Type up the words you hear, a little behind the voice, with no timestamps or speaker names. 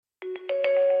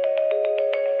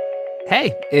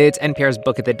Hey, it's NPR's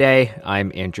Book of the Day.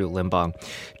 I'm Andrew Limbong.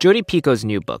 Jodi Picoult's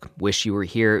new book, Wish You Were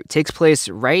Here, takes place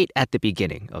right at the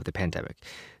beginning of the pandemic.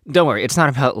 Don't worry, it's not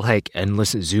about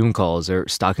endless Zoom calls or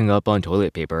stocking up on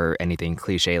toilet paper or anything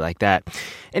cliche like that.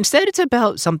 Instead, it's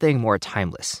about something more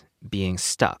timeless, being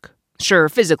stuck. Sure,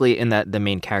 physically, in that the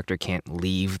main character can't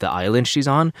leave the island she's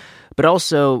on, but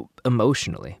also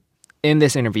emotionally. In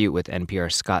this interview with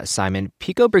NPR's Scott Simon,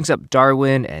 Picoult brings up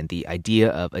Darwin and the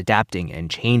idea of adapting and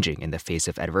changing in the face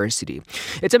of adversity.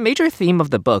 It's a major theme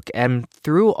of the book, and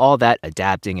through all that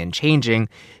adapting and changing,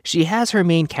 she has her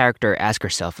main character ask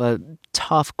herself a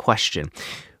tough question.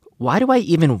 Why do I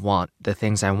even want the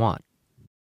things I want?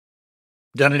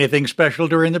 Done anything special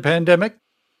during the pandemic?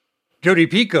 Jodi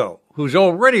Picoult, who's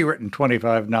already written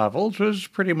 25 novels, was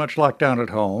pretty much locked down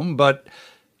at home, but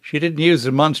she didn't use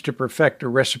the months to perfect a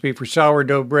recipe for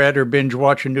sourdough bread or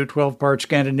binge-watch a new 12-part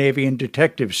Scandinavian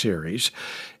detective series.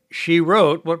 She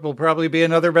wrote what will probably be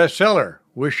another bestseller,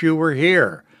 Wish You Were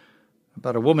Here,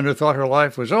 about a woman who thought her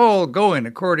life was all going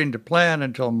according to plan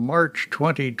until March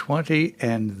 2020,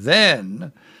 and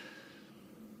then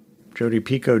Jodi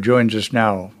Picoult joins us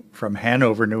now from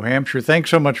Hanover, New Hampshire.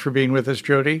 Thanks so much for being with us,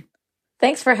 Jodi.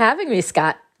 Thanks for having me,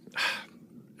 Scott.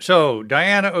 So,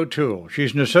 Diana O'Toole,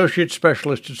 she's an associate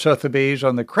specialist at Sotheby's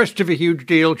on the crest of a huge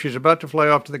deal. She's about to fly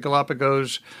off to the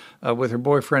Galapagos with her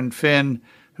boyfriend, Finn,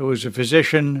 who is a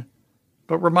physician.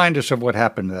 But remind us of what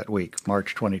happened that week,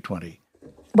 March 2020.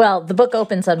 Well, the book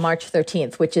opens on March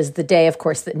 13th, which is the day, of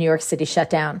course, that New York City shut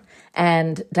down.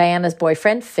 And Diana's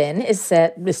boyfriend, Finn, is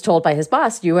told by his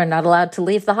boss, you are not allowed to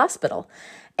leave the hospital.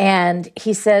 And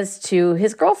he says to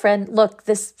his girlfriend, look,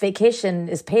 this vacation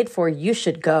is paid for. You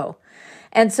should go.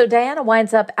 And so Diana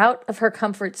winds up out of her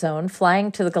comfort zone,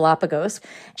 flying to the Galapagos.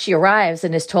 She arrives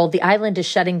and is told the island is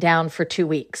shutting down for 2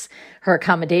 weeks. Her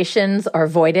accommodations are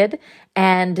voided,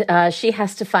 and she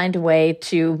has to find a way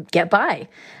to get by.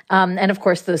 And of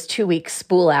course, those 2 weeks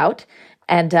spool out.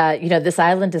 And, this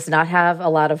island does not have a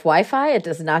lot of Wi-Fi. It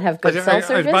does not have good cell service.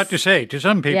 I was about to say, to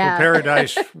some people,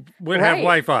 paradise would have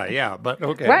Wi-Fi. Yeah, but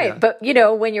okay. Right. Yeah.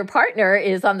 But, when your partner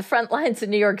is on the front lines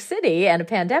in New York City and a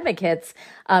pandemic hits,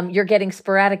 you're getting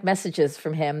sporadic messages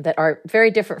from him that are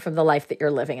very different from the life that you're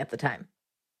living at the time.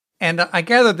 And I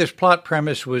gather this plot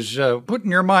premise was put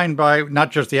in your mind by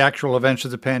not just the actual events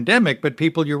of the pandemic, but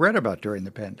people you read about during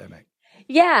the pandemic.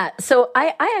 Yeah. So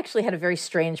I actually had a very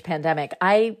strange pandemic.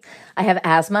 I have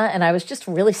asthma, and I was just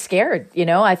really scared.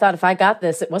 I thought if I got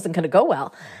this, it wasn't going to go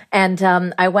well. And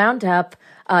I wound up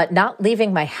not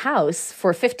leaving my house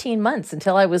for 15 months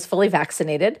until I was fully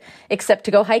vaccinated, except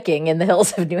to go hiking in the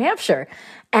hills of New Hampshire.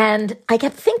 And I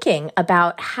kept thinking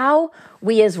about how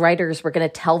we as writers were going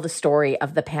to tell the story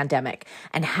of the pandemic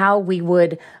and how we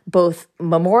would both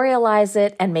memorialize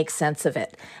it and make sense of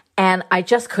it. And I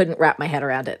just couldn't wrap my head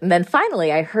around it. And then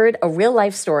finally, I heard a real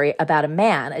life story about a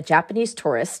man, a Japanese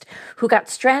tourist, who got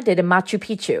stranded in Machu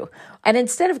Picchu. And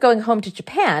instead of going home to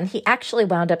Japan, he actually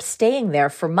wound up staying there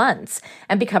for months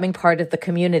and becoming part of the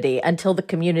community until the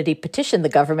community petitioned the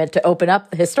government to open up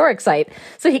the historic site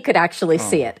so he could actually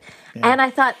see it. Yeah. And I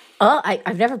thought,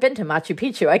 I've never been to Machu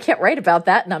Picchu. I can't write about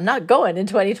that, and I'm not going in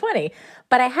 2020.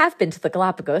 But I have been to the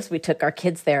Galapagos. We took our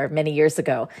kids there many years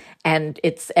ago, and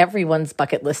it's everyone's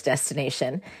bucket list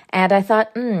destination. And I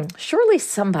thought, surely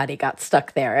somebody got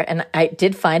stuck there. And I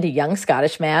did find a young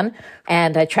Scottish man,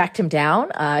 and I tracked him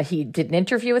down. He did an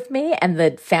interview with me, and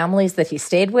the families that he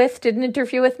stayed with did an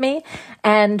interview with me.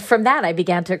 And from that, I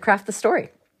began to craft the story.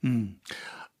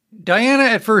 Diana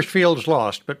at first feels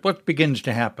lost, but what begins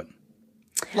to happen?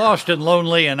 Lost and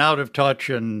lonely and out of touch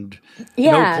and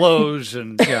no clothes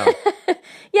and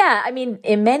Yeah, I mean,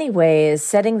 in many ways,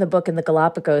 setting the book in the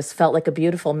Galapagos felt like a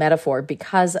beautiful metaphor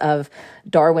because of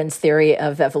Darwin's theory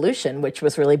of evolution, which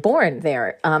was really born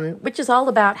there, which is all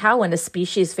about how when a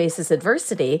species faces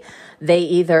adversity, they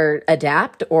either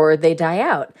adapt or they die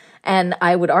out. And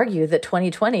I would argue that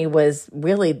 2020 was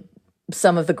really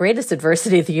some of the greatest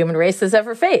adversity the human race has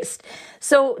ever faced.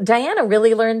 So Diana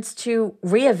really learns to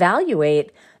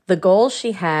reevaluate the goals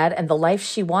she had and the life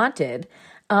she wanted,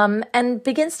 and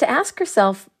begins to ask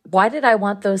herself, why did I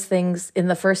want those things in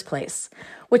the first place?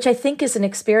 Which I think is an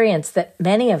experience that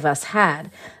many of us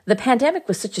had. The pandemic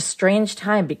was such a strange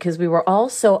time because we were all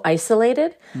so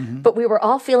isolated, but we were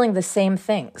all feeling the same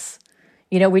things.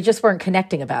 We just weren't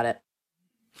connecting about it.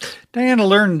 Diana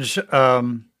learns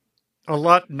a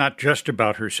lot, not just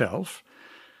about herself,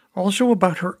 also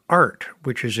about her art,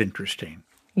 which is interesting.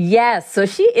 Yes. So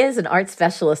she is an art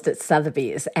specialist at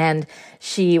Sotheby's, and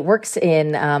she works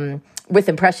with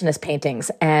Impressionist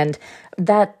paintings. And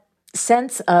that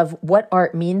sense of what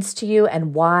art means to you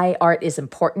and why art is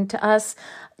important to us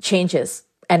changes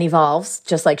and evolves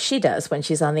just like she does when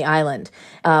she's on the island.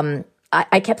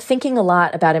 I kept thinking a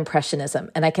lot about Impressionism,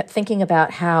 and I kept thinking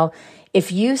about how if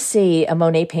you see a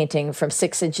Monet painting from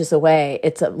 6 inches away,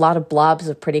 it's a lot of blobs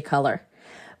of pretty color.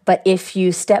 But if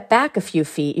you step back a few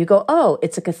feet, you go, oh,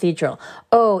 it's a cathedral.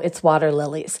 Oh, it's water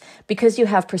lilies, because you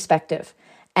have perspective.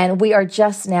 And we are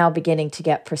just now beginning to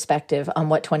get perspective on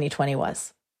what 2020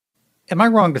 was. Am I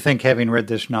wrong to think, having read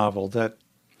this novel, that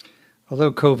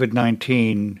although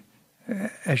COVID-19,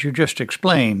 as you just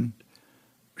explained,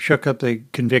 shook up the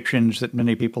convictions that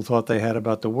many people thought they had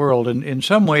about the world, and in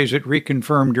some ways it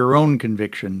reconfirmed your own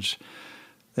convictions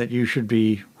that you should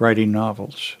be writing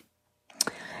novels?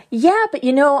 Yeah, but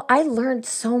I learned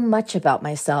so much about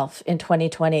myself in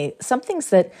 2020. Some things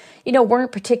that,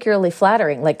 weren't particularly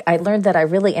flattering. Like I learned that I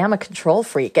really am a control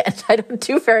freak and I don't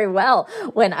do very well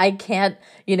when I can't,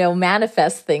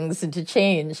 manifest things into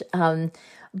change.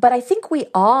 But I think we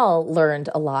all learned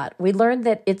a lot. We learned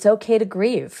that it's okay to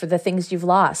grieve for the things you've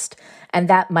lost. And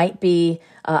that might be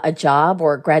a job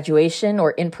or graduation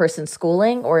or in-person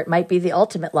schooling, or it might be the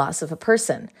ultimate loss of a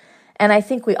person. And I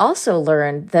think we also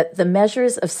learned that the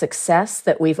measures of success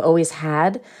that we've always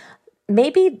had,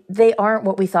 maybe they aren't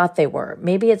what we thought they were.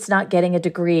 Maybe it's not getting a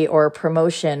degree or a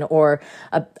promotion or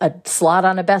a slot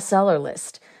on a bestseller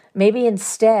list. Maybe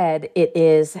instead it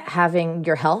is having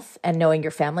your health and knowing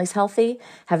your family's healthy,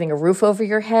 having a roof over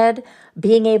your head,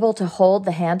 being able to hold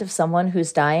the hand of someone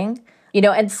who's dying.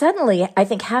 And suddenly I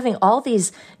think having all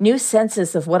these new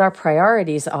senses of what our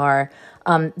priorities are,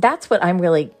 that's what I'm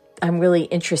really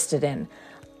interested in.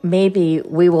 Maybe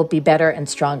we will be better and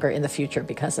stronger in the future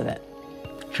because of it.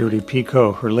 Jodi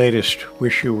Picoult, her latest,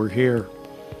 Wish You Were Here.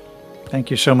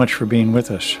 Thank you so much for being with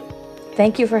us.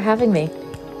 Thank you for having me.